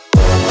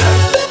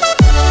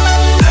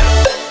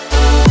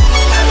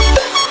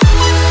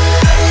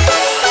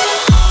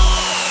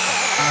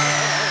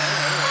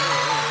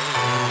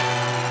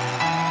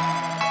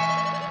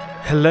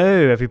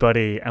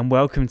everybody, and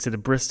welcome to the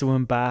Bristol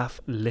and Bath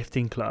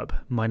Lifting Club.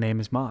 My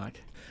name is Mark.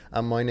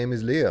 And my name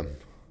is Liam.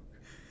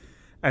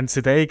 And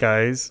today,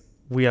 guys,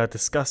 we are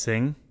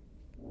discussing...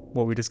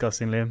 What are we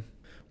discussing, Liam?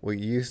 Well,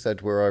 you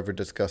said we're over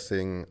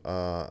discussing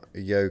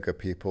yoga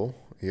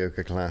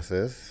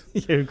classes.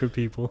 Yoga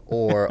people.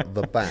 Or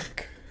the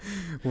back.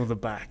 Or the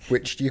back.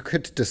 Which you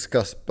could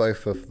discuss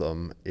both of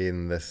them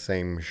in the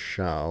same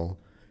show,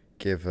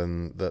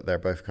 given that they're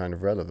both kind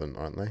of relevant,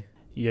 aren't they?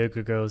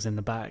 Yoga girls in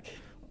the back.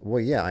 Well,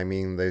 yeah, I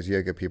mean, those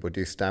yoga people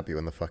do stab you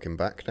in the fucking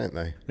back, don't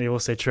they? They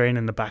also train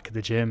in the back of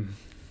the gym.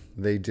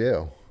 They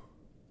do.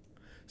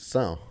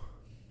 So,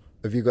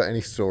 have you got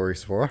any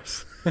stories for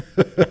us?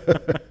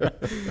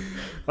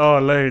 Oh,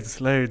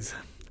 loads.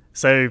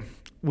 So,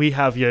 we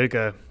have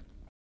yoga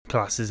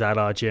classes at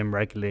our gym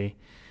regularly,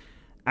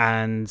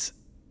 and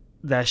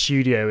their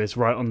studio is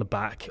right on the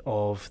back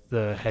of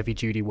the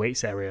heavy-duty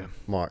weights area.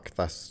 Mark,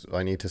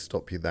 I need to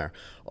stop you there.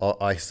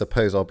 I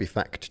suppose I'll be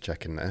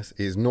fact-checking this.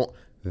 It is not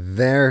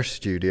their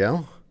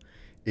studio.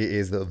 It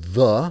is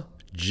the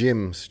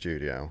gym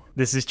studio.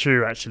 This is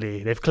true,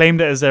 actually. They've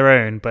claimed it as their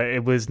own, but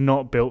it was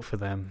not built for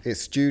them.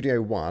 It's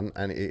Studio One,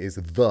 and it is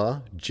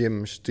the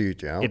gym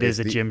studio. It is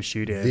a gym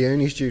studio. The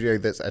only studio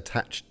that's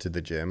attached to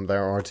the gym.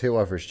 There are two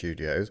other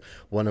studios,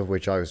 one of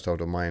which I was told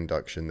on my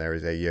induction there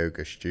is a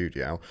yoga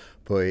studio,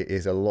 but it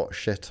is a lot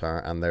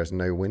shitter and there's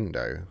no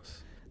windows.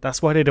 That's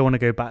why they don't want to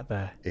go back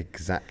there.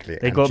 Exactly.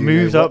 They got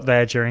moved up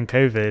there during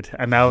COVID,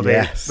 and now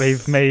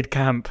they've made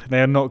camp.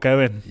 They're not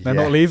going. They're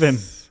not leaving.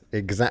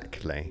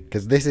 Exactly.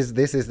 Because this is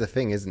the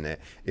thing, isn't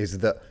it? Is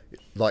that,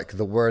 like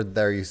the word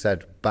there you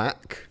said,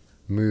 back,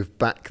 move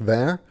back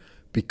there,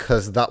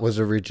 because that was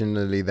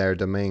originally their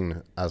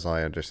domain, as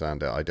I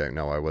understand it. I don't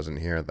know. I wasn't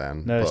here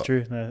then. No,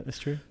 it's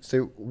true.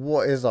 So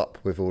what is up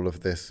with all of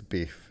this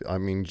beef? I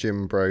mean,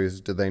 gym bros,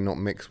 do they not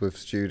mix with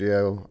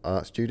studios?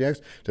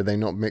 Do they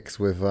not mix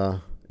with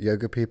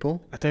yoga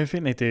people? I don't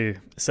think they do.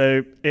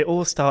 So it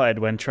all started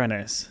when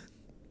Trennis...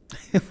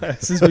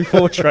 This is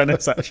before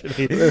Trennis,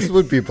 actually. This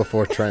would be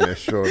before Trennis,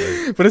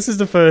 surely. But this is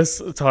the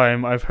first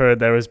time I've heard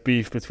there was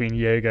beef between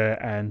yoga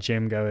and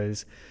gym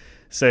goers.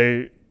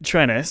 So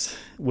Trennis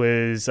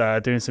was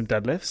doing some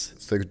deadlifts.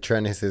 So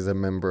Trennis is a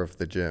member of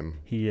the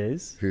gym. He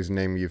is. Whose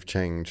name you've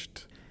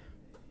changed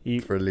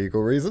for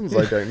legal reasons?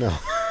 I don't know.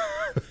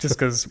 Just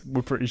because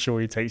we're pretty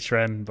sure he takes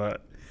Tren,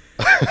 but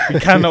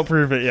we cannot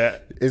prove it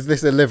yet. Is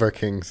this a Liver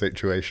King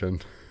situation?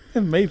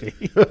 Maybe.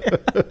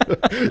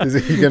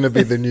 Is he going to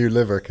be the new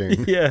Liver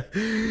King? Yeah.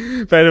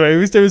 But anyway, he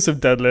was doing some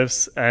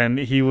deadlifts and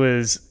he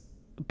was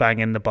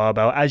banging the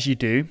barbell, as you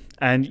do.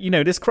 And, you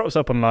know, this crops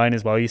up online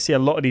as well. You see a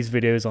lot of these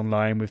videos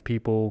online with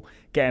people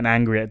getting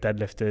angry at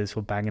deadlifters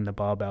for banging the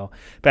barbell.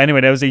 But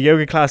anyway, there was a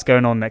yoga class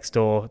going on next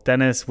door.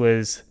 Dennis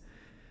was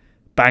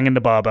banging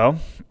the barbell.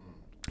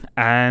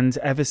 And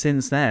ever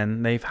since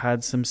then, they've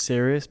had some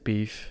serious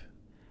beef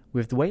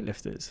with the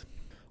weightlifters.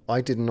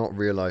 I did not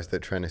realise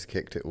that Trennis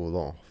kicked it all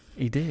off.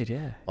 He did,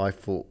 yeah. I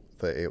thought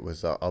that it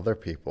was other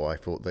people. I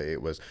thought that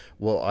it was...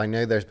 Well, I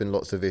know there's been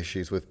lots of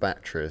issues with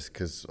batteries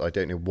because I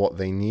don't know what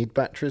they need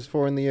batteries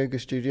for in the yoga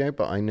studio,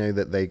 but I know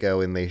that they go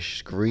and they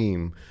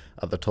scream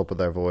at the top of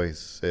their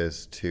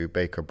voices to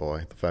Baker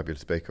Boy, the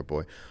fabulous Baker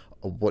Boy.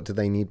 What do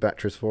they need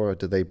batteries for? Or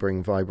do they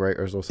bring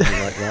vibrators or something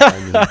like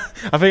that?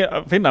 I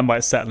think that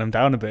might settle them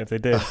down a bit if they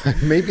did.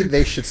 Maybe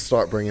they should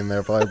start bringing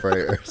their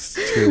vibrators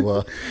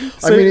to...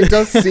 I mean, it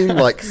does seem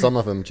like some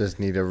of them just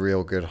need a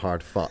real good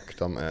hard fuck,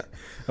 doesn't it?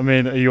 I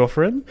mean, are you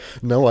offering?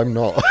 No, I'm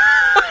not.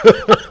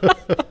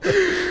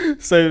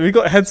 So we've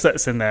got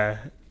headsets in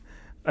there.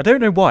 I don't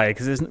know why,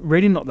 because it's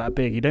really not that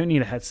big. You don't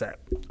need a headset.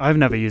 I've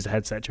never used a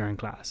headset during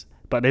class.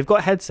 But they've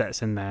got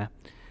headsets in there.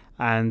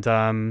 And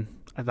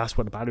that's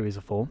what the batteries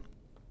are for.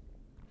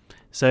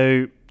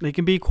 So they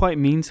can be quite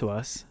mean to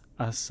us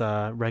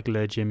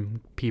regular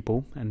gym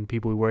people and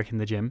people who work in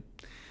the gym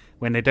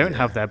when they don't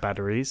have their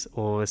batteries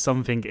or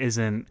something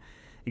isn't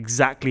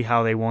exactly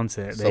how they want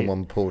it.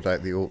 Someone pulled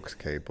out the aux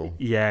cable.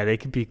 Yeah, they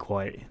can be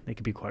quite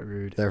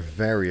rude. They're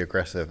very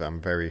aggressive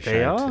and very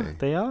shouty.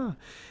 They are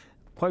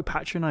quite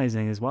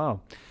patronizing as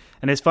well.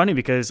 And it's funny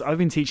because I've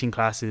been teaching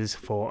classes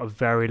for a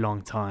very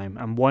long time,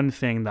 and one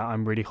thing that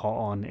I'm really hot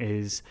on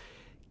is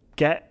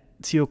get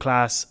to your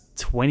class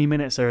 20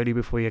 minutes early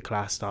before your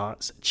class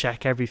starts.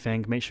 Check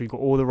everything, make sure you've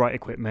got all the right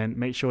equipment,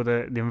 make sure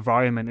that the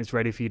environment is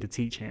ready for you to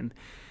teach in.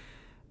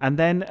 And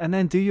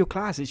then do your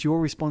class. It's your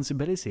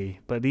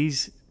responsibility. But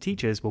these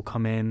teachers will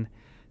come in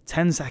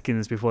 10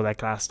 seconds before their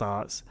class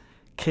starts,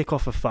 kick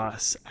off a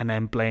fuss, and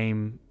then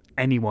blame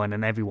anyone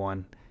and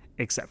everyone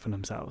except for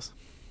themselves.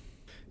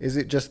 Is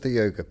it just the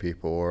yoga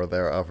people, or are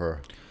there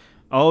other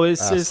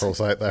assholes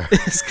out there?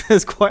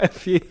 There's quite a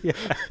few, yeah.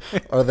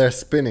 Are there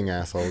spinning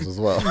assholes as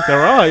well? There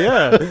are,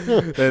 yeah.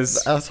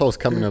 There's assholes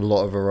come in a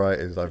lot of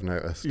varieties, I've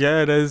noticed.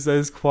 Yeah,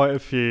 there's quite a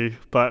few.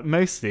 But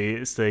mostly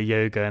it's the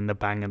yoga and the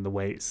bang and the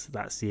weights.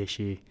 That's the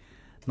issue.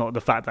 Not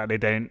the fact that they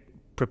don't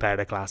prepare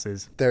their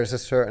classes. There's a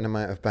certain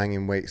amount of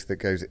banging weights that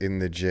goes in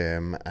the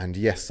gym, and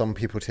yes, some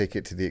people take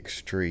it to the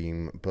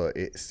extreme, but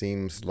it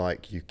seems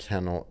like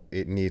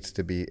it needs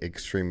to be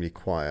extremely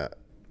quiet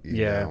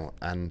you know,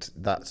 and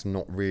that's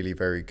not really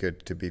very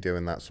good to be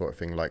doing that sort of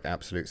thing, like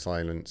absolute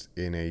silence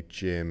in a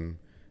gym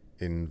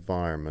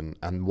environment.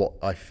 And what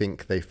I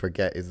think they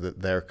forget is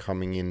that they're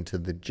coming into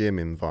the gym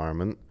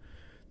environment.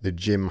 The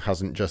gym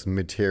hasn't just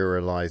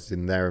materialized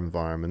in their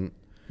environment.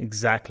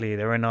 Exactly.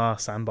 They're in our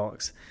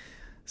sandbox.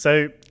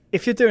 So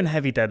if you're doing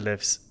heavy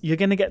deadlifts, you're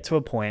going to get to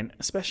a point,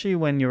 especially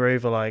when you're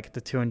over like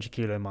the 200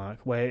 kilo mark,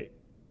 where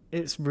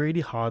it's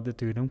really hard to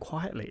do them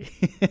quietly.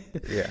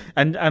 Yeah.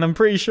 And I'm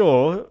pretty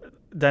sure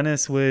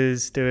Dennis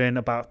was doing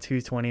about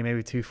 220,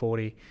 maybe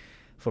 240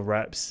 for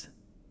reps.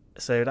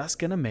 So that's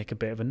going to make a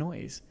bit of a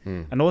noise.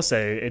 And also,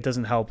 it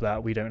doesn't help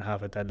that we don't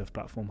have a deadlift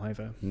platform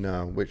either.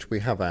 No, which we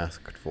have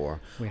asked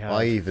for. We have.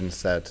 I even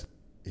said,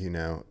 you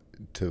know,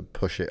 to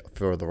push it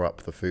further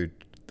up the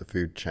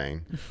food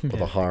chain or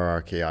the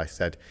hierarchy, I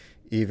said,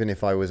 even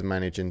if I was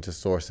managing to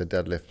source a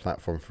deadlift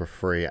platform for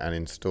free and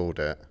installed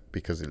it,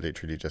 because it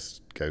literally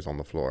just goes on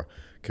the floor,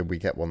 could we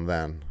get one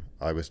then?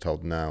 I was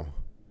told no.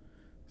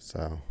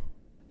 So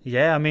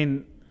yeah, I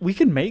mean, we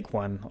can make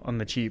one on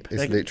the cheap.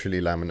 It's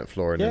literally laminate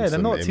flooring. Yeah, and they're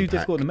not too impact.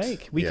 difficult to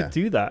make. We could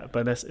do that,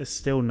 but it's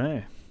still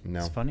no. No.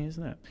 It's funny,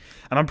 isn't it?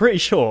 And I'm pretty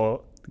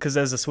sure, because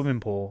there's a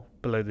swimming pool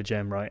below the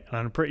gym, right? And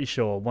I'm pretty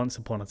sure once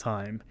upon a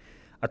time,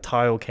 a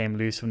tile came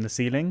loose from the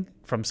ceiling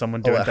from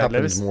someone doing it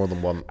happens deadlifts more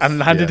than once. and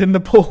landed in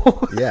the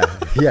pool. Yeah.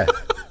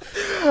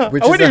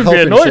 Which I wouldn't even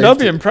be annoyed. I'd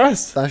be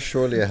impressed. That's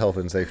surely a health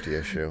and safety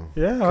issue.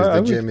 Yeah,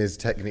 because the gym is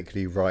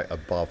technically right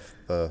above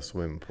the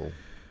swimming pool.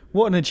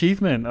 What an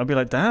achievement. I'd be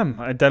like, damn,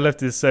 I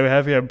deadlifted so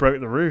heavy I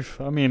broke the roof.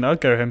 I mean, I'd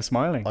go home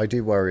smiling. I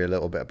do worry a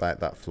little bit about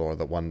that floor,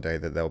 that one day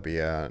that there'll be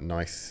a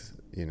nice,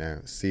 you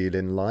know,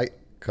 ceiling light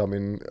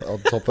coming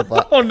on top of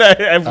that. Oh no,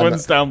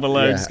 everyone's down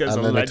below. Yeah, Just gets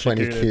and then a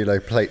electrocuted. 20 kilo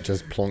plate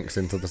just plonks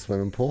into the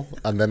swimming pool.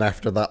 And then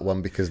after that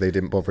one, because they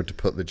didn't bother to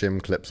put the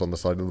gym clips on the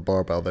side of the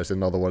barbell, there's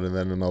another one and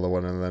then another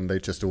one, and then they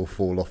just all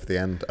fall off the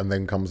end, and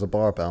then comes a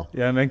barbell.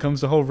 Yeah, and then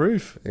comes the whole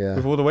roof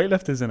with all the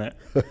weightlifters in it.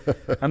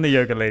 And the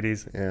yoga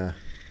ladies. Yeah.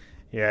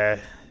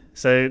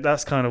 So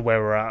that's kind of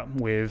where we're at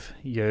with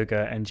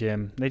yoga and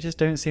gym. They just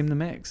don't seem to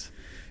mix.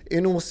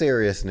 In all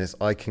seriousness,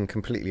 I can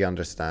completely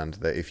understand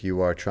that if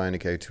you are trying to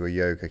go to a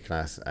yoga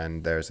class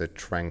and there's a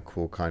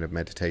tranquil kind of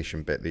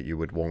meditation bit that you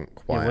would want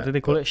quiet. Yeah, what do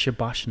they call it?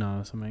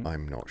 Shavasana or something?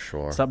 I'm not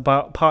sure. It's that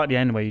part at the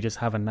end where you just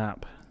have a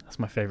nap. That's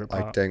my favourite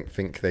part. I don't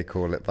think they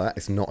call it that.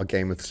 It's not a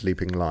game of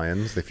sleeping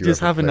lions. If you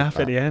just ever have a played nap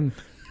that. at the end.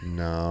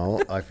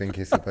 No, I think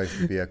it's supposed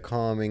to be a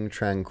calming,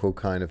 tranquil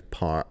kind of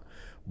part,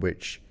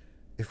 which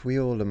if we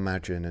all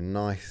imagine a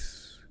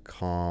nice,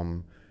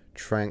 calm,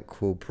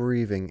 tranquil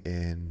breathing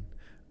in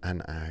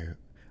and out,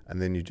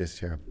 and then you just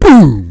hear a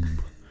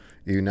boom,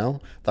 you know,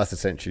 that's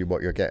essentially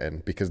what you're getting,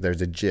 because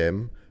there's a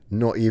gym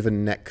not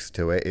even next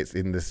to it, it's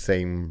in the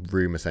same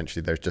room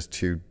essentially. There's just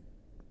two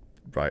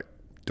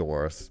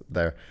doors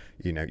there,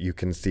 you know, you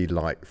can see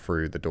light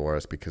through the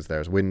doors because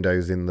there's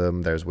windows in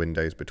them. There's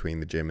windows between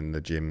the gym and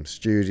the gym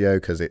studio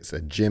because it's a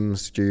gym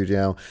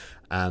studio,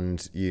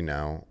 and you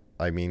know,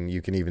 I mean,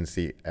 you can even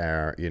see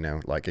air, you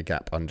know, like a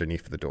gap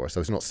underneath the door,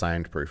 so it's not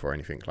soundproof or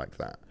anything like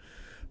that.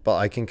 But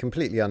I can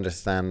completely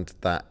understand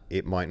that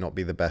it might not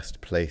be the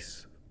best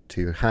place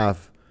to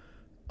have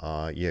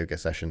yoga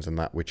sessions and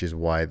that, which is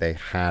why they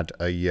had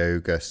a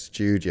yoga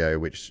studio,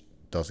 which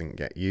doesn't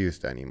get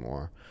used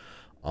anymore.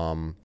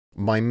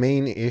 My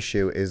main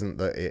issue isn't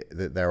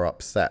that they're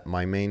upset.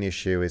 My main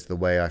issue is the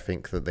way I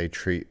think that they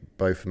treat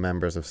both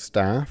members of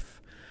staff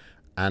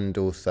and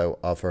also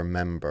other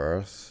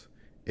members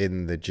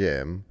in the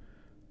gym.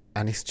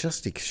 And it's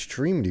just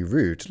extremely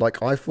rude.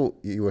 Like, I thought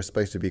you were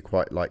supposed to be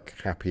quite, like,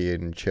 happy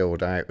and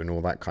chilled out and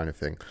all that kind of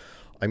thing.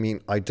 I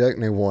mean, I don't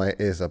know why it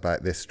is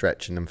about this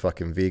stretching and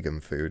fucking vegan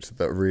food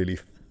that really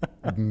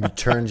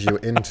turns you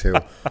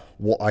into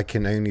what I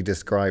can only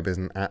describe as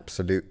an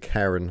absolute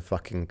Karen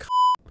fucking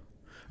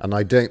And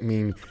I don't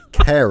mean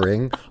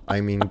caring,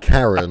 I mean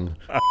Karen.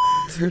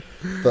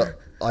 But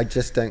I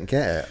just don't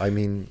get it. I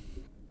mean,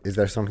 is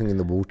there something in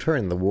the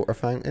water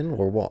fountain,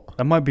 or what?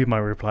 That might be my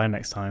reply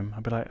next time.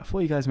 I'd be like, I thought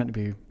you guys meant to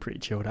be pretty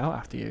chilled out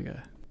after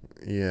yoga.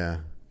 Yeah.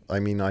 I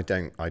mean, I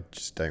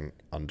just don't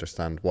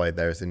understand why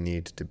there's a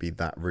need to be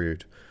that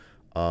rude.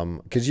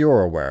 Because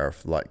you're aware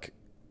of, like,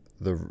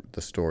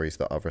 the stories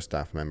that other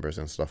staff members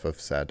and stuff have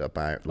said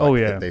about,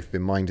 like, that they've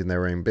been minding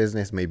their own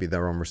business. Maybe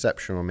they're on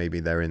reception, or maybe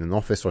they're in an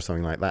office or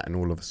something like that, and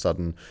all of a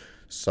sudden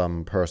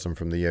some person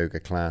from the yoga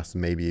class,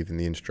 maybe even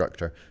the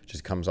instructor,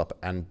 just comes up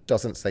and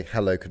doesn't say,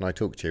 hello, can I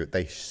talk to you?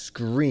 They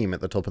scream at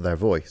the top of their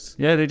voice.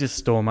 Yeah, they just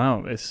storm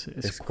out. It's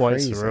quite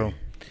crazy. surreal.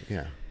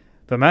 Yeah.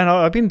 But man,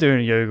 I've been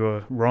doing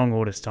yoga wrong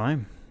all this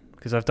time,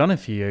 because I've done a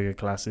few yoga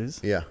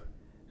classes. Yeah.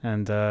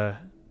 And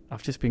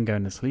I've just been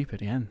going to sleep at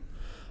the end.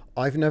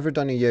 I've never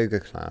done a yoga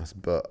class,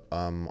 but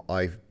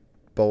I've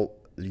bolt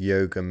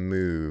yoga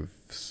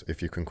moves,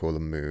 if you can call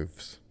them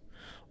moves,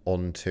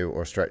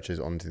 or stretches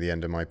onto the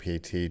end of my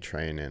PT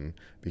training,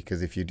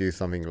 because if you do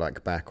something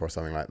like back or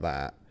something like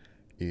that,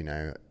 you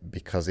know,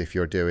 because if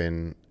you're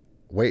doing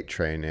weight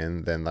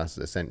training, then that's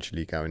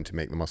essentially going to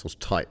make the muscles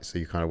tight, so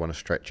you kind of want to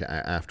stretch it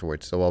out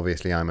afterwards. So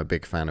obviously I'm a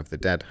big fan of the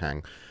dead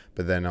hang,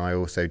 But then I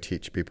also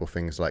teach people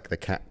things like the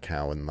cat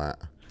cow and that.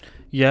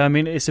 Yeah, I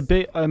mean,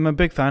 I'm a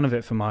big fan of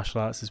it for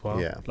martial arts as well.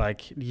 Yeah.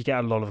 Like, you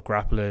get a lot of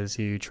grapplers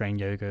who train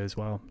yoga as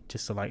well,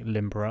 just to like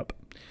limber up.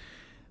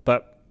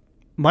 But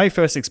my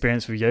first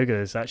experience with yoga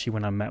is actually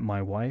when I met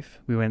my wife.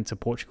 We went to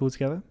Portugal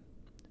together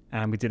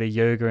and we did a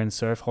yoga and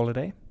surf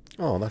holiday.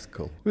 Oh, that's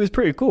cool. It was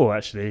pretty cool,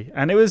 actually.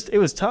 And it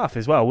was tough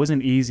as well. It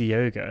wasn't easy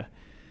yoga.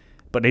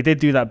 But they did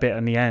do that bit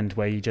in the end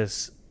where you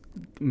just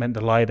meant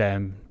to lie there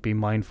and be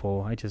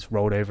mindful. I just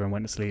rolled over and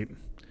went to sleep.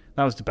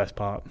 That was the best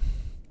part.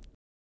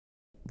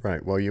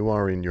 Right. Well, you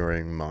are in your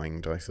own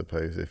mind, I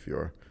suppose, if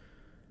you're...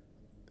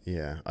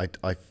 Yeah.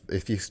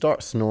 If you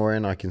start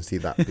snoring, I can see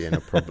that being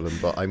a problem.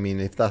 But, I mean,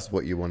 if that's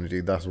what you want to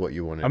do, that's what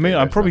you want to do. I mean,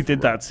 I There's probably nothing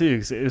did wrong. that too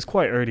because it was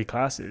quite early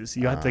classes.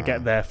 You had to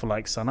get there for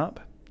like sunup.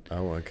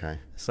 Oh, okay.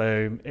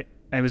 So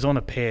it was on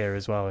a pier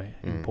as well in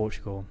Mm.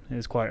 Portugal. It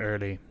was quite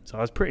early. So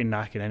I was pretty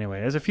knackered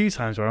anyway. There's a few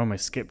times where I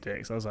almost skipped it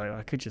because I was like,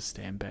 I could just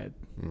stay in bed.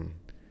 Mm.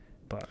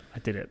 But I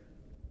did it.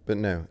 But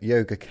no,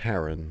 yoga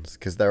Karens,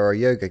 because there are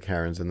yoga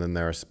Karens and then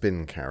there are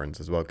spin Karens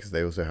as well, because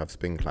they also have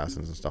spin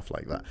classes and stuff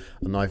like that.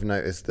 And I've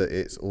noticed that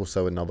it's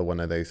also another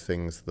one of those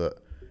things that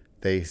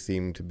they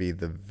seem to be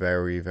the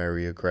very,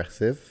 very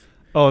aggressive.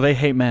 Oh, they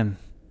hate men.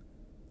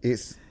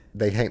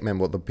 They hate men,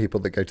 what, the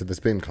people that go to the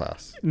spin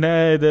class?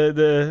 No,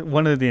 the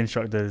one of the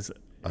instructors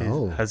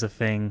Oh. has a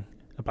thing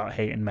about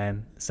hating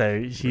men.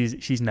 So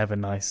she's never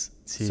nice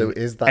to So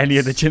is that any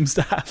of the gym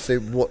staff. So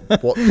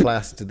what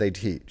class do they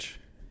teach?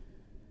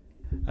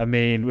 I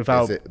mean,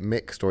 without... Is it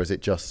mixed, or is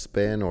it just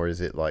spin, or is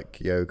it like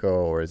yoga,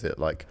 or is it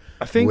like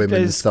I think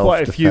women's there's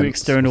quite a few self-defense?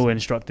 external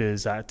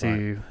instructors that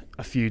do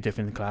a few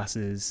different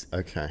classes.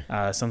 Okay.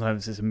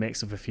 Sometimes it's a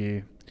mix of a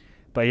few.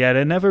 But yeah,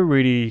 they're never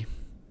really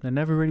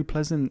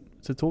pleasant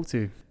to talk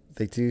to.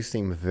 They do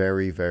seem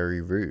very,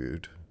 very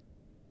rude.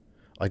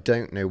 I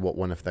don't know what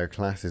one of their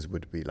classes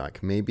would be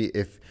like. Maybe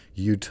if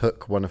you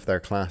took one of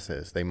their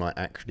classes, they might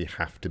actually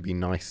have to be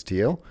nice to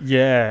you.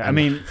 Yeah, I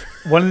mean,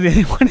 one of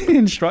the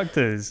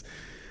instructors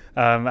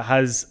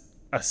has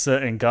a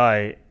certain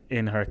guy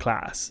in her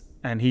class,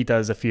 and he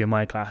does a few of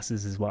my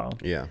classes as well.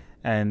 Yeah.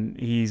 And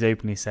he's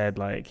openly said,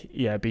 like,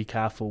 yeah, be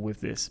careful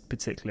with this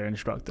particular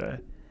instructor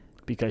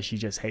because she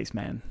just hates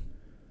men.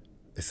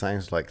 It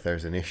sounds like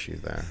there's an issue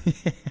there.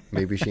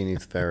 Maybe she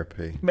needs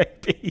therapy.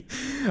 Maybe.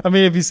 I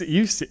mean, if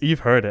you've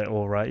heard it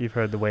all, right? You've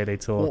heard the way they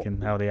talk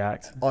and how they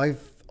act.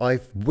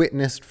 I've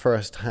witnessed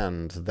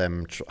firsthand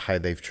them how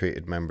they've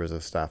treated members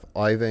of staff.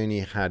 I've only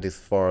had, as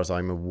far as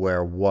I'm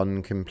aware,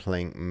 one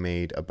complaint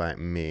made about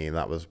me.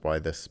 That was by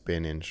the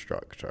spin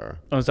instructor.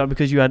 Oh, is that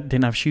because you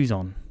didn't have shoes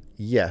on?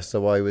 Yeah,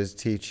 so I was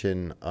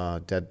teaching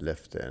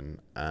deadlifting,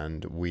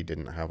 and we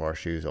didn't have our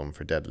shoes on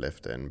for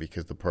deadlifting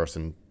because the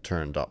person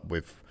turned up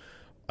with...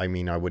 I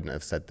mean, I wouldn't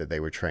have said that they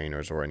were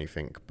trainers or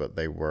anything, but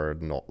they were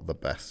not the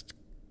best,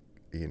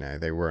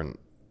 they weren't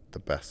the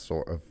best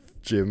sort of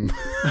gym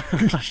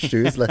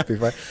shoes, let's be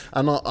fair.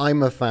 And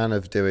I'm a fan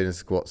of doing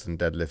squats and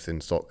deadlifts in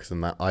socks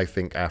and that. I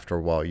think after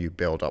a while you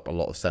build up a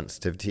lot of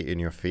sensitivity in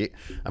your feet,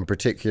 and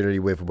particularly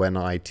with when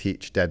I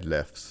teach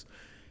deadlifts,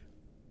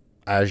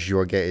 as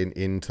you're getting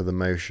into the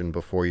motion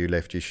before you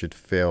lift, you should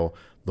feel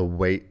the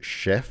weight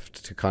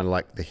shift to kind of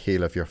like the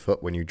heel of your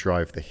foot when you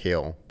drive the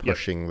heel,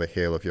 pushing the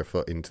heel of your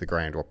foot into the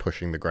ground or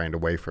pushing the ground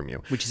away from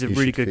you. Which is a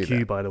really good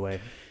cue, by the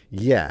way.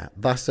 Yeah,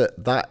 that's it.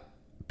 That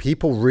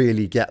people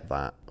really get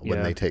that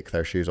when they take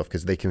their shoes off,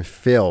 because they can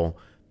feel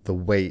the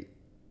weight,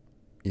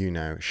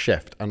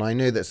 shift. And I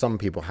know that some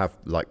people have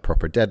like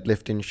proper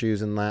deadlifting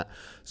shoes and that.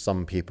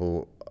 Some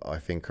people, I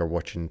think, are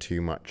watching too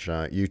much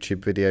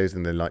YouTube videos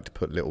and they like to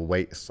put little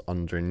weights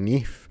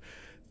underneath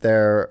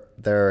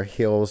their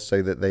heels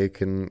so that they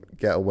can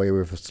get away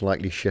with a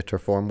slightly shitter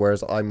form,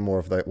 whereas I'm more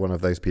of one of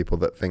those people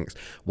that thinks,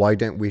 why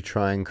don't we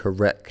try and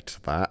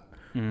correct that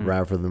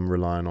rather than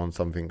relying on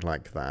something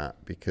like that?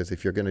 Because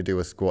if you're going to do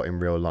a squat in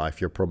real life,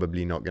 you're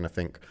probably not going to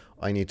think,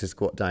 I need to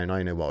squat down.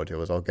 I know what I'll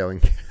do is I'll go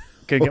and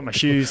get my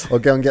shoes. I'll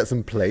go and get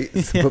some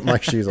plates, put my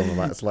shoes on the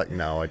mat. It's like,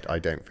 no, I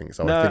don't think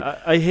so. No,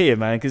 I hear you,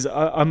 man, because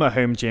I'm a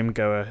home gym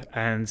goer,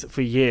 and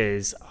for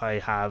years I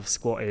have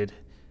squatted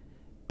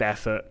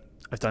barefoot.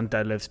 I've done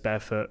deadlifts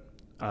barefoot.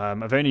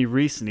 I've only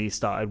recently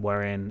started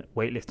wearing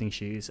weightlifting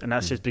shoes, and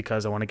that's just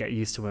because I want to get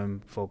used to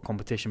them for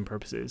competition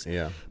purposes.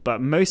 Yeah.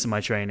 But most of my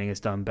training is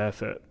done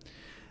barefoot.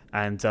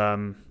 And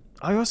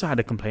I also had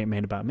a complaint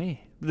made about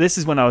me. This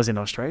is when I was in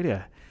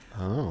Australia.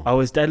 Oh. I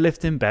was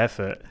deadlifting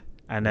barefoot,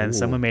 and then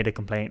someone made a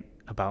complaint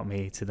about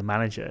me to the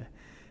manager.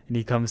 And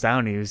he comes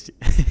down, he was...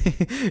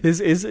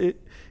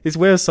 his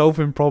way of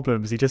solving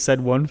problems, he just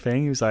said one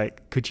thing. He was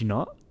like, could you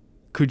not?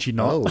 Could you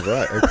not? Oh,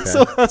 right, okay.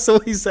 So that's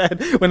all he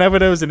said. Whenever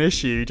there was an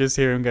issue, you just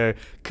hear him go,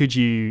 could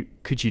you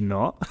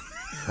not?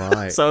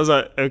 Right. So I was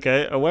like,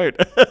 okay, I won't.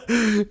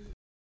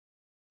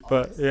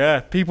 But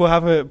yeah, people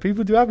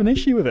do have an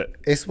issue with it.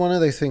 It's one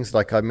of those things,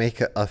 like I make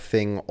it a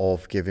thing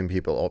of giving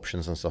people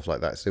options and stuff like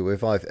that. So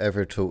if I've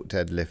ever taught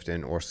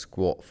deadlifting or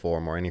squat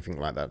form or anything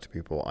like that to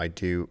people, I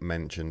do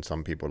mention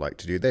some people like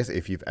to do this.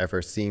 If you've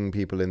ever seen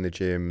people in the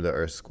gym that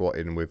are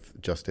squatting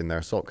with just in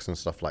their socks and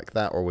stuff like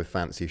that, or with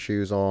fancy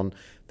shoes on,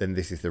 then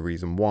this is the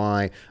reason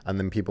why. And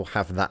then people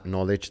have that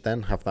knowledge,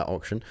 then have that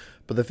option.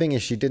 But the thing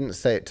is, she didn't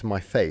say it to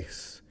my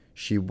face.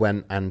 She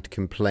went and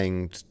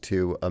complained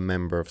to a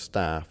member of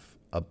staff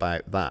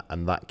about that,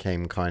 and that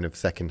came kind of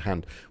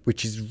secondhand,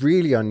 which is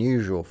really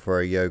unusual for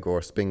a yoga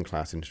or spin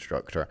class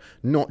instructor.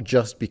 Not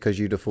just because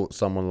you'd have thought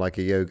someone like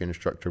a yoga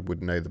instructor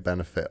would know the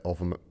benefit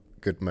of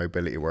good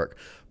mobility work,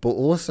 but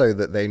also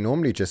that they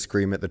normally just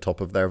scream at the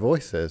top of their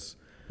voices.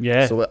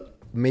 Yeah. So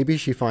maybe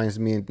she finds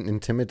me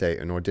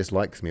intimidating or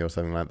dislikes me or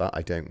something like that.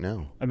 I don't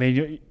know. I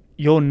mean,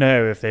 you'll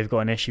know if they've got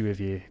an issue with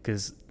you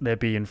because they'll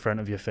be in front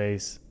of your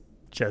face,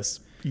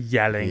 just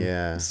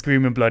yelling,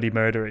 screaming bloody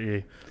murder at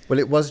you. Well,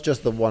 it was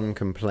just the one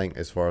complaint,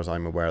 as far as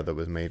I'm aware, that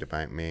was made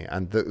about me.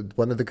 And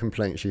one of the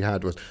complaints she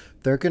had was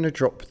they're going to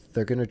drop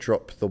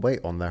the weight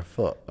on their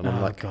foot. And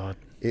I'm like, God,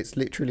 it's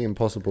literally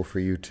impossible for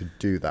you to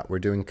do that. We're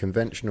doing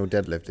conventional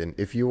deadlifting.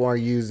 If you are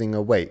using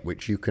a weight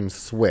which you can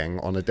swing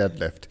on a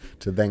deadlift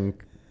to then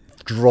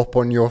drop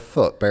on your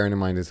foot, bearing in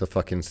mind it's a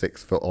fucking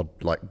 6 foot odd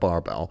like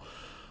barbell,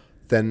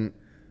 then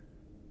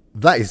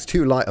that is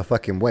too light a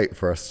fucking weight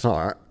for a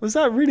start. Was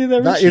that really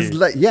their issue? That is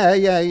like,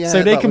 yeah.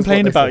 So they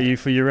complained about you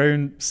for your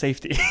own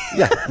safety.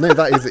 Yeah, no,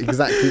 that is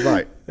exactly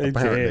right. Oh,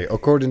 apparently,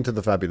 according to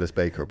the Fabulous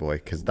Baker Boy,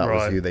 because that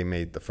was Right. who they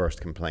made the first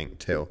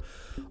complaint to.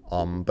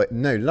 But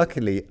no,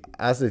 luckily,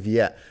 as of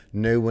yet,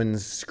 no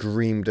one's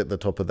screamed at the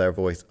top of their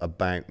voice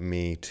about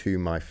me to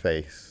my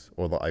face,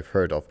 or that I've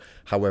heard of.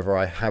 However,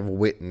 I have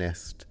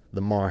witnessed the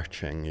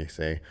marching, you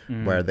see,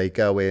 where they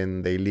go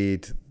in, they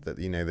lead,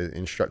 the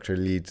instructor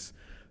leads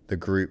the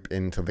group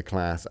into the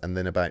class, and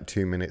then about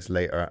 2 minutes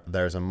later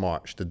there's a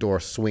march. The door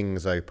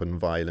swings open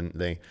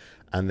violently,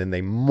 and then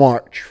they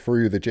march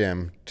through the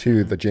gym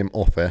to the gym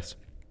office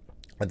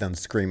and then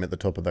scream at the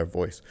top of their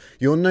voice.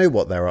 You'll know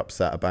what they're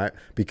upset about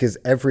because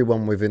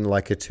everyone within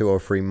like a 2 or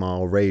 3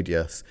 mile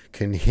radius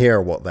can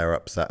hear what they're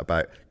upset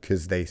about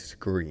because they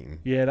scream.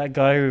 Yeah, that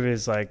guy with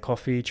his like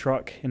coffee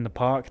truck in the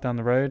park down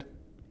the road,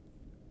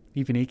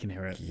 even he can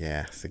hear it.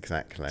 Yes,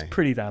 exactly.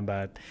 Pretty damn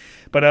bad.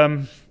 But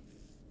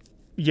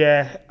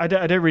yeah, I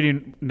don't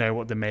really know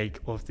what to make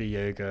of the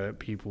yoga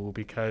people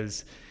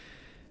because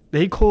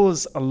they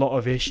cause a lot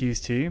of issues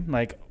too.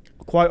 Like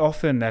quite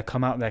often they'll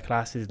come out their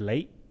classes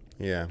late.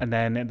 Yeah. And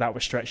then that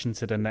was stretched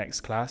into the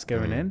next class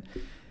going in.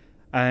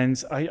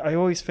 And I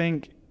always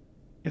think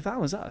if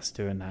that was us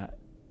doing that,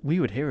 we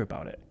would hear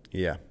about it.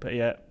 Yeah. But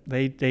yeah,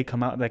 they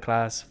come out of their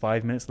class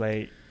 5 minutes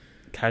late,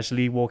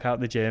 casually walk out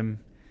the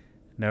gym,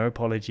 no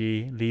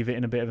apology, leave it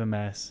in a bit of a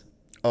mess.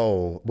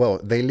 Oh, well,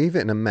 they leave it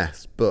in a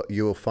mess, but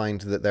you'll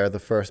find that they're the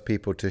first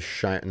people to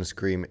shout and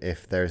scream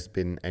if there's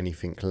been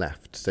anything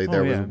left. So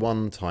there was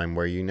one time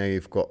where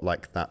you've got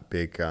like that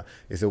big,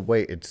 it's a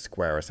weighted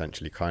square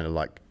essentially, kind of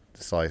like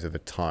the size of a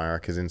tire,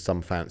 because in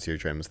some fancier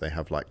gyms they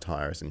have like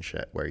tires and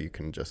shit where you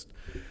can just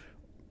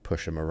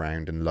push them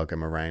around and lug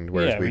them around.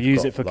 Whereas we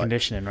use it for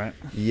conditioning, right?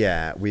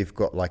 Yeah, we've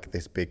got like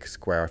this big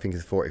square, I think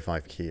it's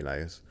 45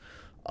 kilos.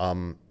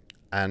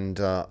 And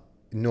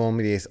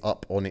normally it's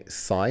up on its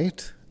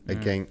side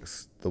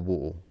against the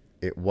wall.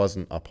 It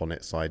wasn't up on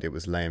its side, it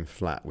was laying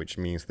flat, which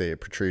means that it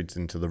protrudes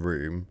into the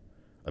room,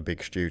 a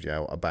big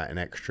studio, about an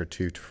extra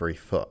 2 to 3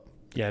 foot.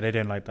 Yeah, they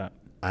didn't like that.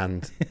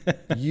 And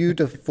you'd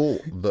have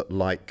thought that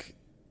like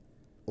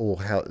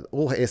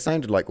it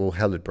sounded like all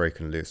hell had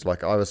broken loose.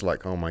 Like I was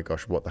like, oh my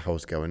gosh, what the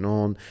hell's going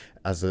on?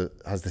 Has the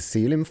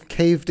ceiling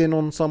caved in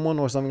on someone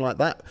or something like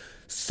that?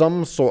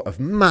 Some sort of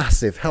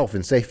massive health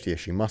and safety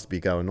issue must be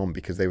going on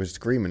because they were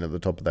screaming at the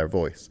top of their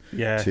voice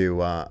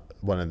to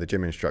one of the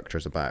gym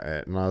instructors about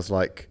it. And I was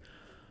like,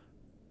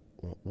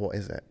 what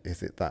is it?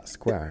 Is it that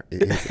square?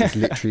 It's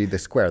literally the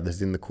square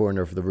that's in the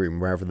corner of the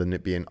room. Rather than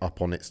it being up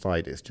on its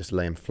side, it's just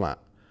laying flat.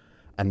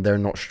 And they're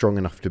not strong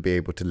enough to be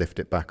able to lift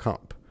it back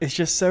up. It's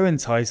just so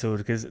entitled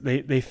because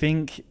they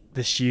think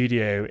the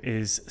studio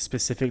is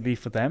specifically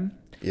for them.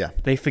 Yeah.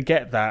 They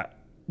forget that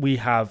we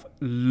have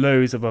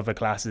loads of other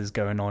classes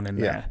going on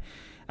in there.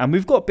 And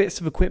we've got bits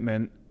of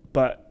equipment,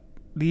 but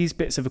these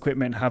bits of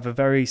equipment have a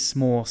very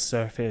small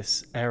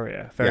surface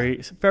area,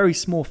 very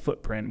small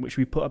footprint, which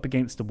we put up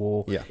against the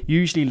wall,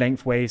 usually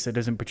lengthways so it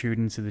doesn't protrude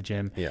into the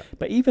gym. Yeah.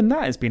 But even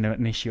that has been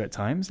an issue at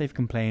times. They've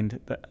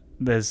complained that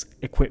there's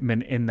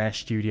equipment in their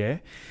studio.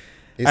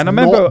 It's and I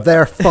remember, not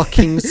their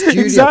fucking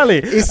studio. Exactly.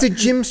 It's a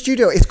gym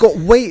studio. It's got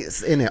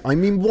weights in it. I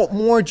mean, what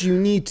more do you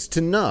need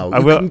to know?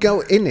 You can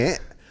go in it.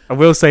 I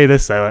will say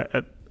this, though.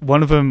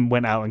 One of them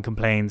went out and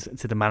complained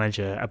to the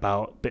manager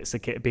about bits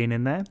of kit being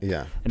in there.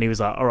 Yeah. And he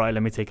was like, all right,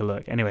 let me take a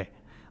look. Anyway,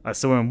 I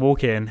saw him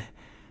walk in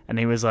and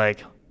he was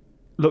like,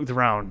 looked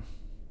around.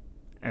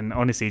 And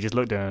honestly, he just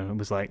looked at her and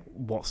was like,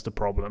 what's the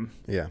problem?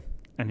 Yeah.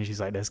 And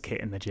she's like, there's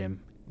kit in the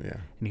gym. Yeah.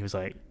 And he was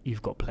like,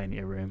 you've got plenty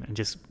of room. And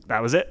just,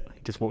 that was it.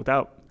 He just walked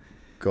out.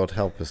 God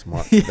help us,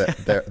 Mark.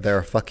 There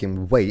are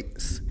fucking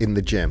weights in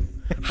the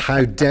gym.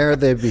 How dare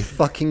there be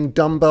fucking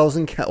dumbbells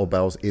and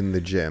kettlebells in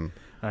the gym?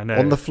 I know.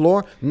 On the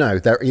floor? No,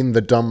 they're in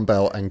the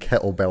dumbbell and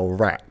kettlebell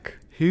rack.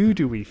 Who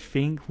do we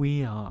think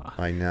we are?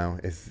 I know.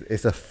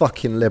 It's a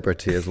fucking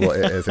liberty is what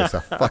it is. It's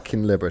a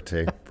fucking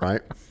liberty,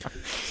 right?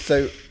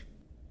 So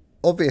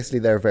obviously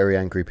they're very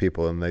angry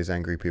people, and those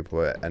angry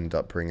people end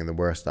up bringing the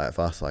worst out of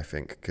us, I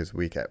think, because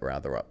we get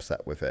rather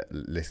upset with it,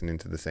 listening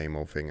to the same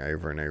old thing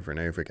over and over and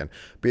over again.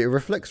 But it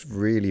reflects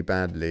really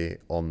badly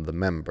on the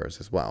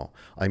members as well.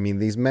 I mean,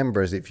 these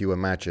members, if you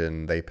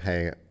imagine, they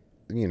pay,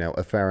 you know,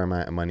 a fair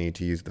amount of money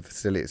to use the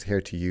facilities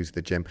here, to use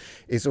the gym.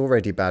 It's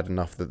already bad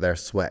enough that they're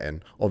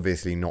sweating,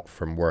 obviously not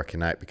from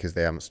working out because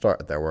they haven't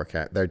started their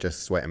workout. They're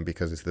just sweating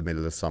because it's the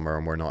middle of summer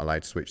and we're not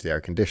allowed to switch the air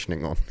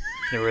conditioning on.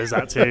 There is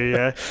that too,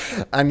 yeah.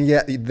 And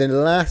yet the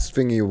last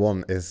thing you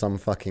want is some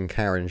fucking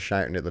Karen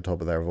shouting at the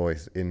top of their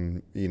voice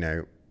in, you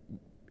know,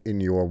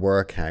 in your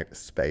workout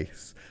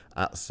space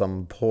at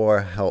some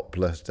poor,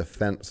 helpless,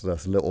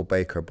 defenseless little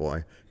baker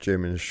boy,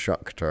 gym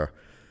instructor,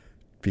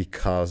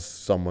 because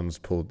someone's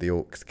pulled the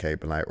aux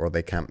cable out, or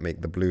they can't make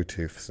the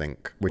Bluetooth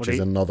sync, which is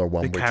another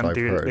one which I've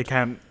heard. They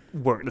can't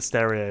work the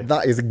stereo.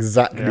 That is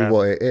exactly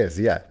what it is,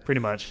 yeah.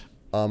 Pretty much.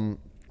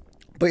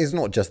 But it's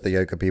not just the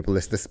yoga people,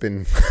 it's the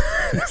spin,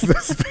 it's the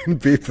spin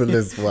people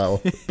as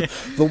well.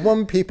 The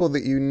one people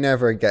that you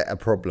never get a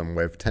problem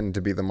with tend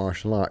to be the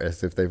martial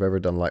artists, if they've ever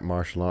done like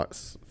martial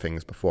arts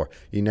things before.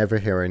 You never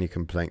hear any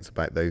complaints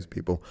about those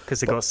people.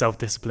 Because they got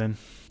self-discipline.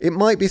 It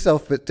might be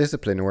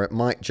self-discipline, or it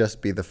might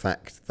just be the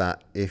fact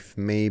that if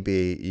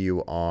maybe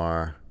you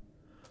are,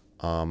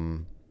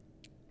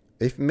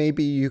 if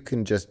maybe you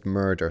can just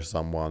murder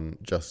someone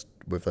just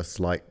with a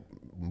slight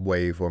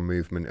wave or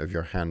movement of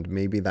your hand,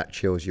 maybe that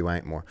chills you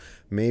out more.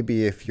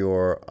 Maybe if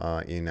you're,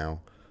 you know,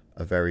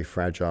 a very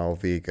fragile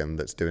vegan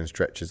that's doing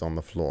stretches on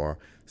the floor,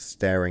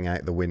 staring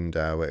out the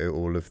window at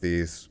all of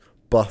these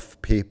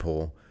buff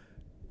people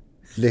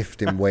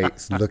lifting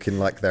weights, looking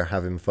like they're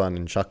having fun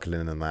and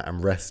chuckling and that,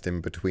 and resting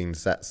between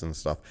sets and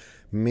stuff,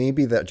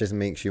 maybe that just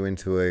makes you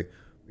into a,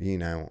 you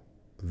know,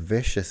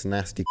 vicious,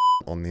 nasty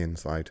on the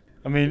inside.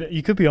 I mean,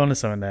 you could be onto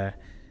something there,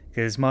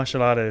 because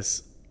martial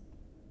artists,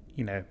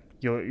 you know,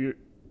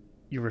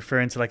 you're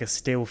referring to like a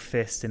steel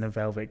fist in a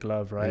velvet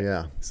glove, right?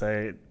 Yeah.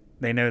 So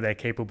they know they're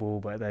capable,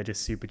 but they're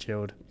just super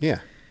chilled. Yeah.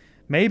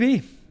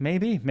 Maybe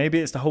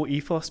it's the whole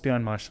ethos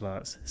behind martial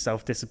arts.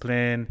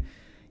 Self-discipline,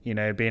 you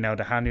know, being able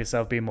to handle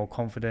yourself, being more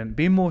confident,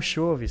 being more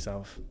sure of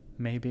yourself.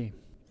 Maybe.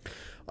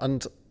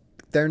 And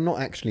they're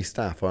not actually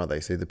staff, are they?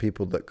 So the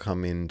people that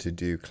come in to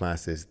do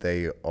classes,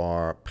 they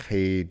are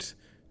paid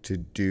to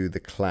do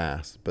the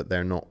class, but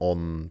they're not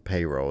on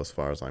payroll as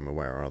far as I'm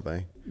aware, are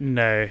they?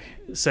 No.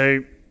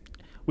 So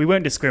we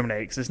won't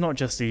discriminate, because it's not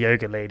just the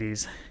yoga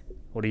ladies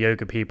or the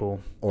yoga people.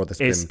 Or the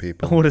spin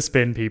people. Or the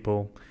spin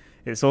people.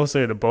 It's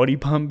also the body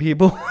pump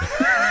people.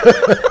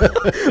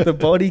 The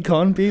body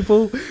con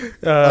people.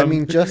 I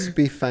mean, just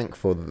be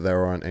thankful that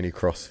there aren't any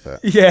CrossFit.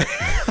 Yeah.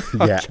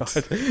 Yet.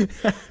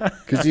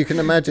 Because you can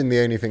imagine the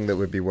only thing that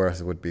would be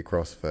worse would be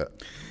CrossFit.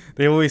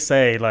 They always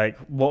say, like,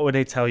 what would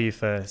they tell you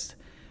first?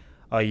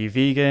 Are you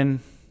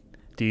vegan?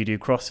 Do you do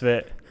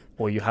CrossFit?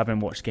 Or you haven't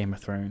watched Game of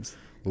Thrones?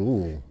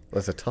 Ooh,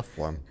 that's a tough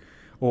one.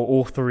 Or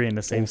all three in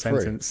the same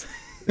sentence.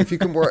 If you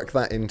can work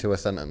that into a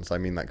sentence, I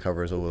mean, that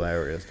covers all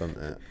areas, doesn't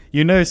it?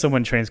 You know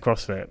someone trains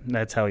CrossFit.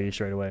 They'll tell you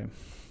straight away.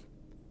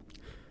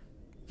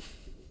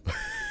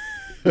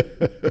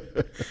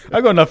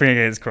 I got nothing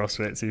against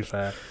CrossFit, to be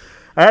fair.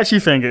 I actually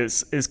think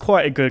it's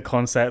quite a good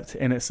concept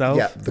in itself.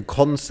 Yeah, the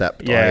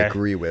concept I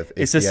agree with.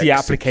 It's just the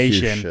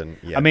application.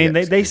 Yeah, I mean,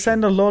 they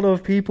send a lot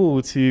of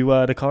people to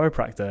the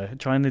chiropractor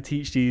trying to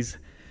teach these.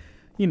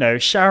 You know,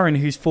 Sharon,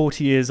 who's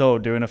 40 years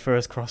old, doing her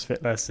first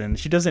CrossFit lesson,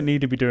 she doesn't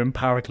need to be doing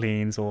power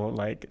cleans or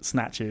like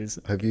snatches.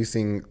 Have you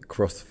seen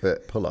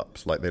CrossFit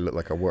pull-ups? Like, they look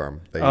like a worm.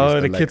 They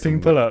use the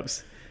kipping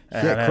pull-ups.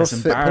 Yeah,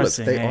 CrossFit pull-ups.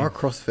 They are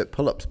CrossFit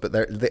pull-ups, but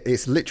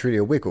it's literally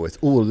a wiggle. It's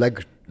all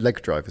leg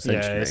drive,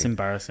 essentially. Yeah, it's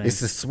embarrassing.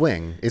 It's a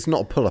swing. It's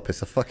not a pull-up.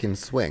 It's a fucking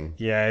swing.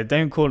 Yeah,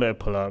 don't call it a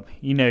pull-up.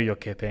 You know you're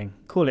kipping.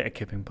 Call it a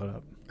kipping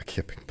pull-up. A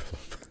kipping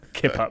pull-up.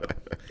 Kip up.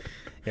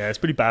 Yeah, it's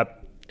pretty bad.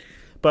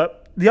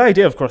 But the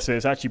idea of CrossFit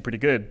is actually pretty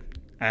good.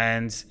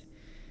 And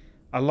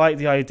I like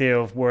the idea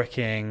of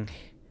working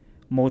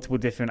multiple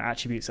different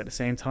attributes at the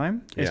same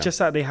time. It's just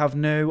that they have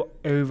no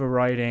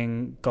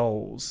overriding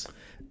goals.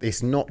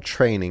 It's not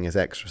training as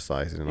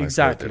exercising.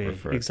 Exactly.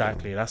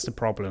 That's the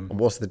problem. And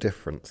what's the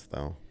difference,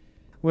 though?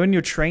 When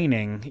you're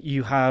training,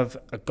 you have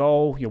a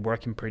goal. You're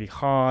working pretty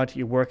hard.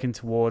 You're working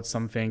towards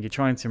something. You're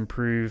trying to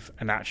improve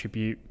an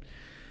attribute.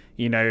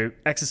 You know,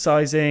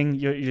 exercising,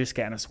 you're just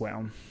getting a sweat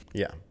on.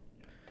 Yeah.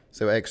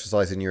 So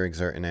exercising, you're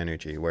exerting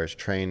energy, whereas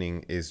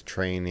training is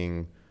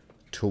training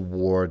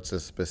towards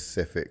a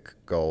specific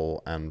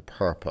goal and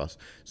purpose.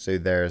 So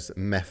there's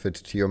method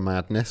to your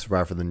madness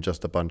rather than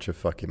just a bunch of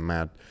fucking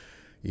mad,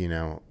 you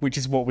know. Which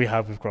is what we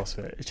have with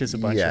CrossFit. It's just a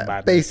bunch of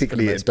madness.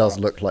 Basically, it does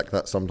look like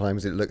that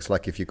sometimes. It looks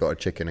like if you got a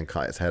chicken and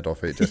cut its head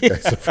off, it just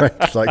goes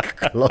around like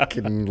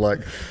clocking, like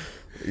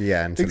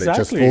Yeah, until it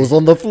Exactly. just falls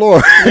on the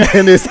floor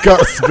and its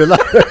guts spill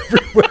out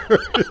everywhere.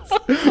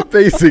 It's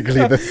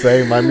basically the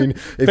same. I mean,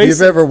 if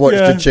you've ever watched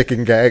a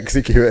chicken get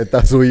executed,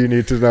 that's all you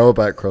need to know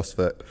about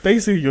CrossFit.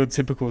 Basically your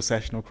typical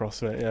session of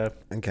CrossFit, yeah.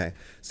 Okay,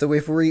 so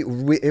if we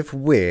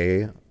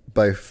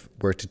both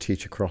were to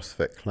teach a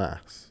CrossFit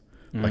class,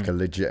 like a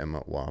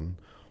legitimate one,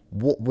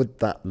 what would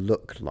that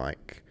look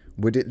like?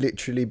 Would it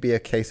literally be a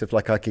case of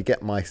like I could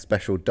get my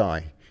special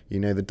die? You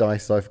know, the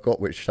dice I've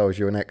got, which tells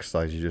you an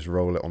exercise, you just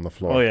roll it on the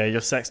floor. Oh yeah,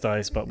 your sex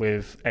dice, but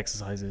with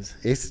exercises.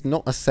 It's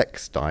not a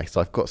sex dice.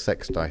 I've got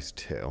sex dice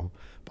too,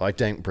 but I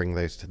don't bring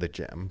those to the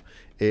gym.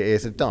 It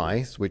is a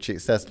dice, which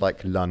it says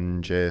like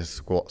lunges,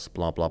 squats,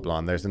 blah, blah, blah.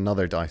 And there's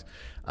another dice.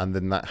 And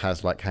then that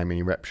has like how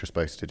many reps you're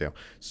supposed to do.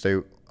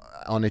 So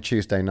on a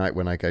Tuesday night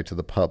when I go to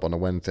the pub, on a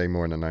Wednesday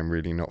morning, I'm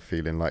really not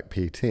feeling like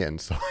PTing.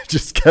 So I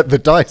just get the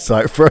dice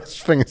out.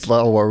 First thing, it's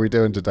like, oh, what are we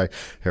doing today?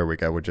 Here we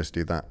go. We'll just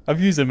do that.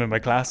 I've used them in my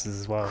classes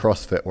as well.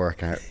 CrossFit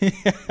workout.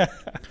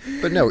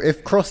 But no,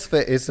 if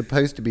CrossFit is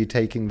supposed to be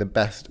taking the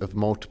best of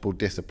multiple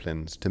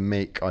disciplines to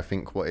make, I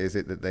think, what is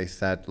it that they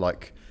said,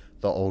 like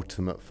the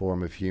ultimate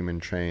form of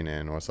human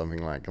training or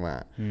something like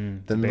that,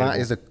 then that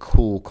is a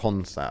cool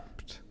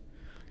concept.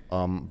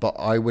 But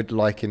I would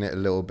liken it a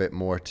little bit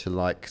more to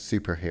like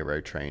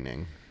superhero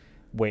training.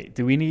 Wait,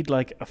 do we need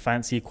like a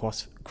fancy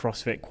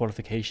CrossFit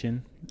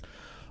qualification?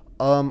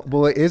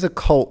 Well, it is a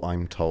cult,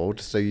 I'm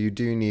told, so you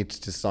do need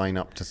to sign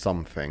up to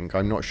something.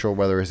 I'm not sure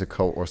whether it's a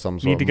cult or some sort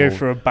of You need to go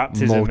for a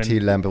baptism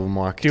multi-level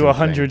marketing. Do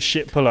 100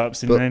 shit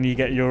pull-ups, and But then you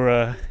get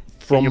your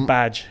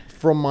badge.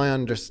 From my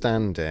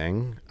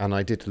understanding, and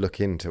I did look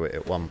into it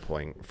at one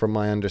point, from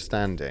my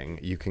understanding,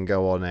 you can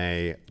go on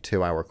a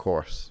 2-hour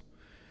course.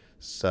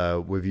 So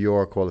with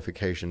your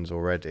qualifications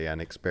already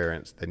and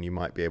experience, then you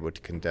might be able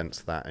to condense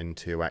that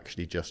into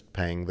actually just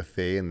paying the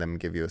fee and then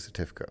give you a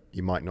certificate.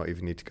 You might not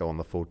even need to go on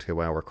the full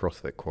 2-hour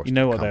CrossFit course. You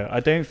know what, though?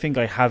 I don't think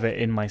I have it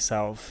in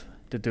myself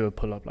to do a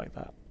pull-up like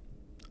that.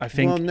 I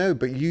think... Well, no,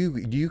 but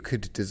you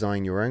could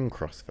design your own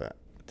CrossFit.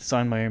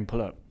 Design my own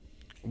pull-up.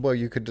 Well,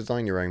 you could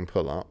design your own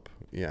pull-up,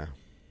 yeah.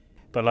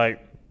 But,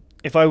 like,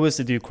 if I was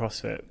to do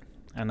CrossFit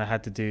and I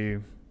had to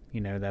do, you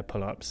know, their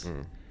pull-ups,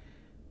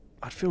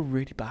 I'd feel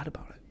really bad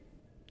about it.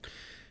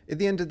 At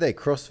the end of the day,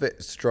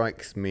 CrossFit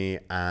strikes me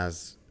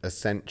as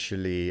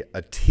essentially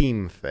a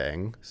team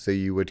thing. So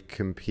you would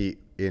compete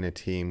in a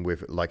team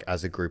with, like,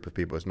 as a group of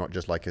people. It's not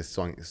just like a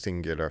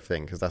singular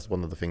thing, because that's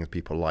one of the things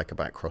people like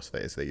about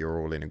CrossFit is that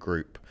you're all in a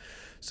group.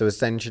 So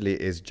essentially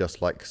it is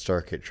just like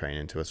circuit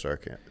training to a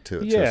circuit, to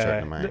a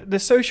certain amount. The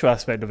social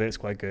aspect of it is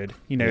quite good.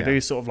 You know,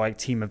 those sort of like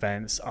team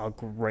events are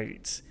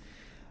great,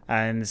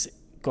 and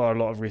got a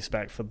lot of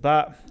respect for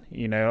that.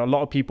 You know, a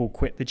lot of people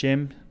quit the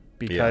gym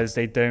because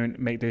they don't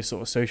make those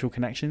sort of social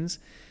connections,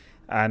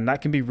 and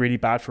that can be really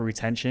bad for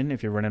retention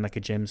if you're running like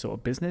a gym sort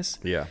of business.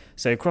 Yeah.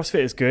 So CrossFit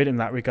is good in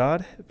that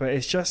regard, but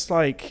it's just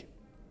like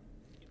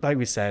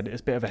we said, it's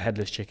a bit of a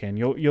headless chicken.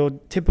 Your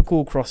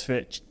typical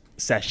CrossFit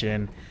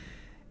session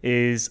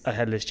is a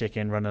headless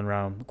chicken running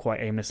around quite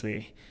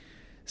aimlessly.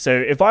 So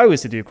if I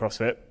was to do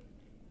CrossFit,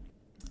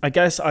 I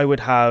guess I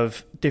would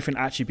have different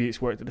attributes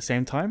worked at the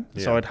same time.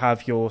 Yeah. So I'd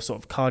have your sort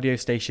of cardio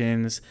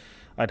stations,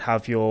 I'd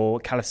have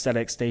your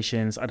calisthenics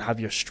stations, I'd have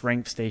your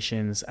strength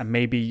stations, and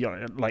maybe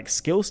your like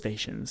skill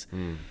stations.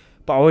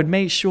 But I would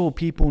make sure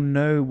people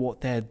know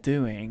what they're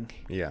doing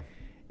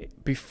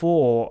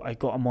before I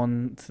got them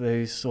on to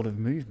those sort of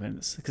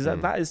movements, because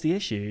that is the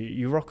issue.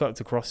 You rock up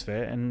to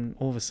CrossFit and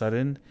all of a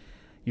sudden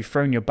you've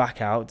thrown your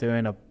back out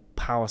doing a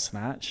power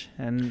snatch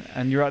and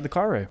you're at the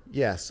chiro.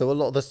 Yeah, so a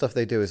lot of the stuff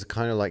they do is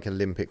kind of like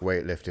Olympic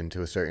weightlifting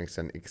to a certain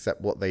extent,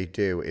 except what they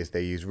do is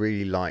they use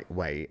really light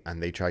weight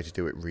and they try to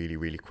do it really,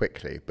 really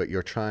quickly. But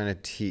you're trying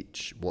to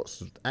teach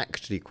what's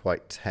actually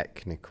quite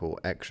technical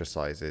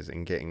exercises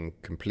and getting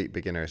complete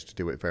beginners to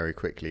do it very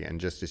quickly, and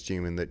just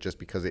assuming that just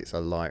because it's a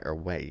lighter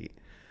weight,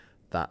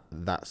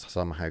 that's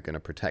somehow going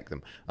to protect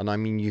them. And I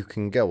mean, you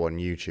can go on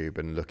YouTube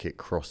and look at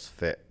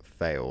CrossFit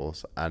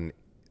fails, and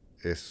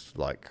it's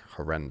like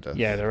horrendous.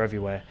 Yeah, they're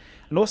everywhere.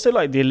 And also,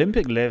 like, the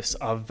Olympic lifts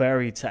are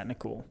very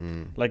technical.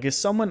 Like, if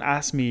someone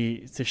asked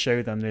me to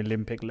show them the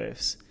Olympic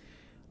lifts,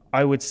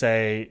 I would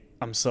say,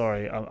 I'm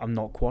sorry, I'm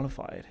not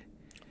qualified.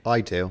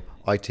 I do.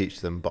 I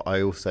teach them, but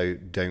I also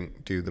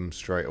don't do them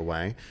straight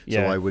away.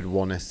 So I would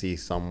want to see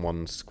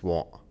someone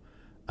squat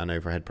and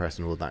overhead press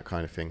and all that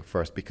kind of thing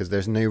first, because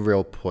there's no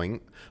real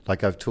point.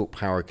 Like, I've taught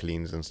power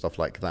cleans and stuff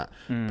like that,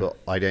 but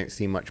I don't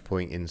see much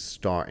point in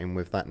starting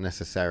with that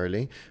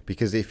necessarily,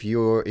 because if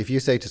you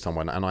say to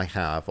someone, and I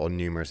have on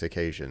numerous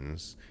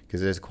occasions, because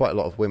there's quite a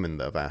lot of women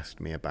that have asked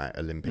me about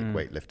Olympic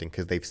weightlifting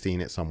because they've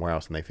seen it somewhere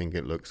else and they think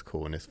it looks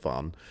cool and it's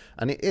fun,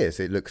 and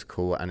it looks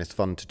cool and it's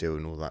fun to do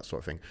and all that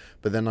sort of thing.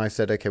 But then I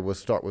said, okay, we'll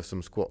start with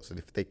some squats, and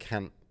if they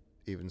can't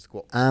even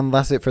squat. And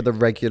that's it for the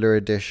regular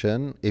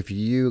edition. If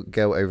you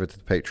go over to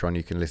the Patreon,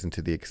 you can listen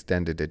to the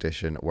extended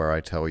edition where I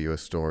tell you a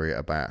story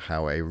about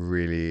how a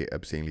really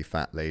obscenely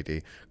fat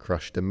lady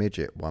crushed a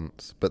midget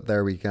once. But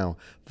there we go.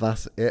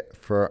 That's it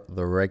for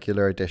the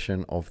regular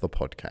edition of the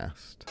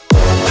podcast.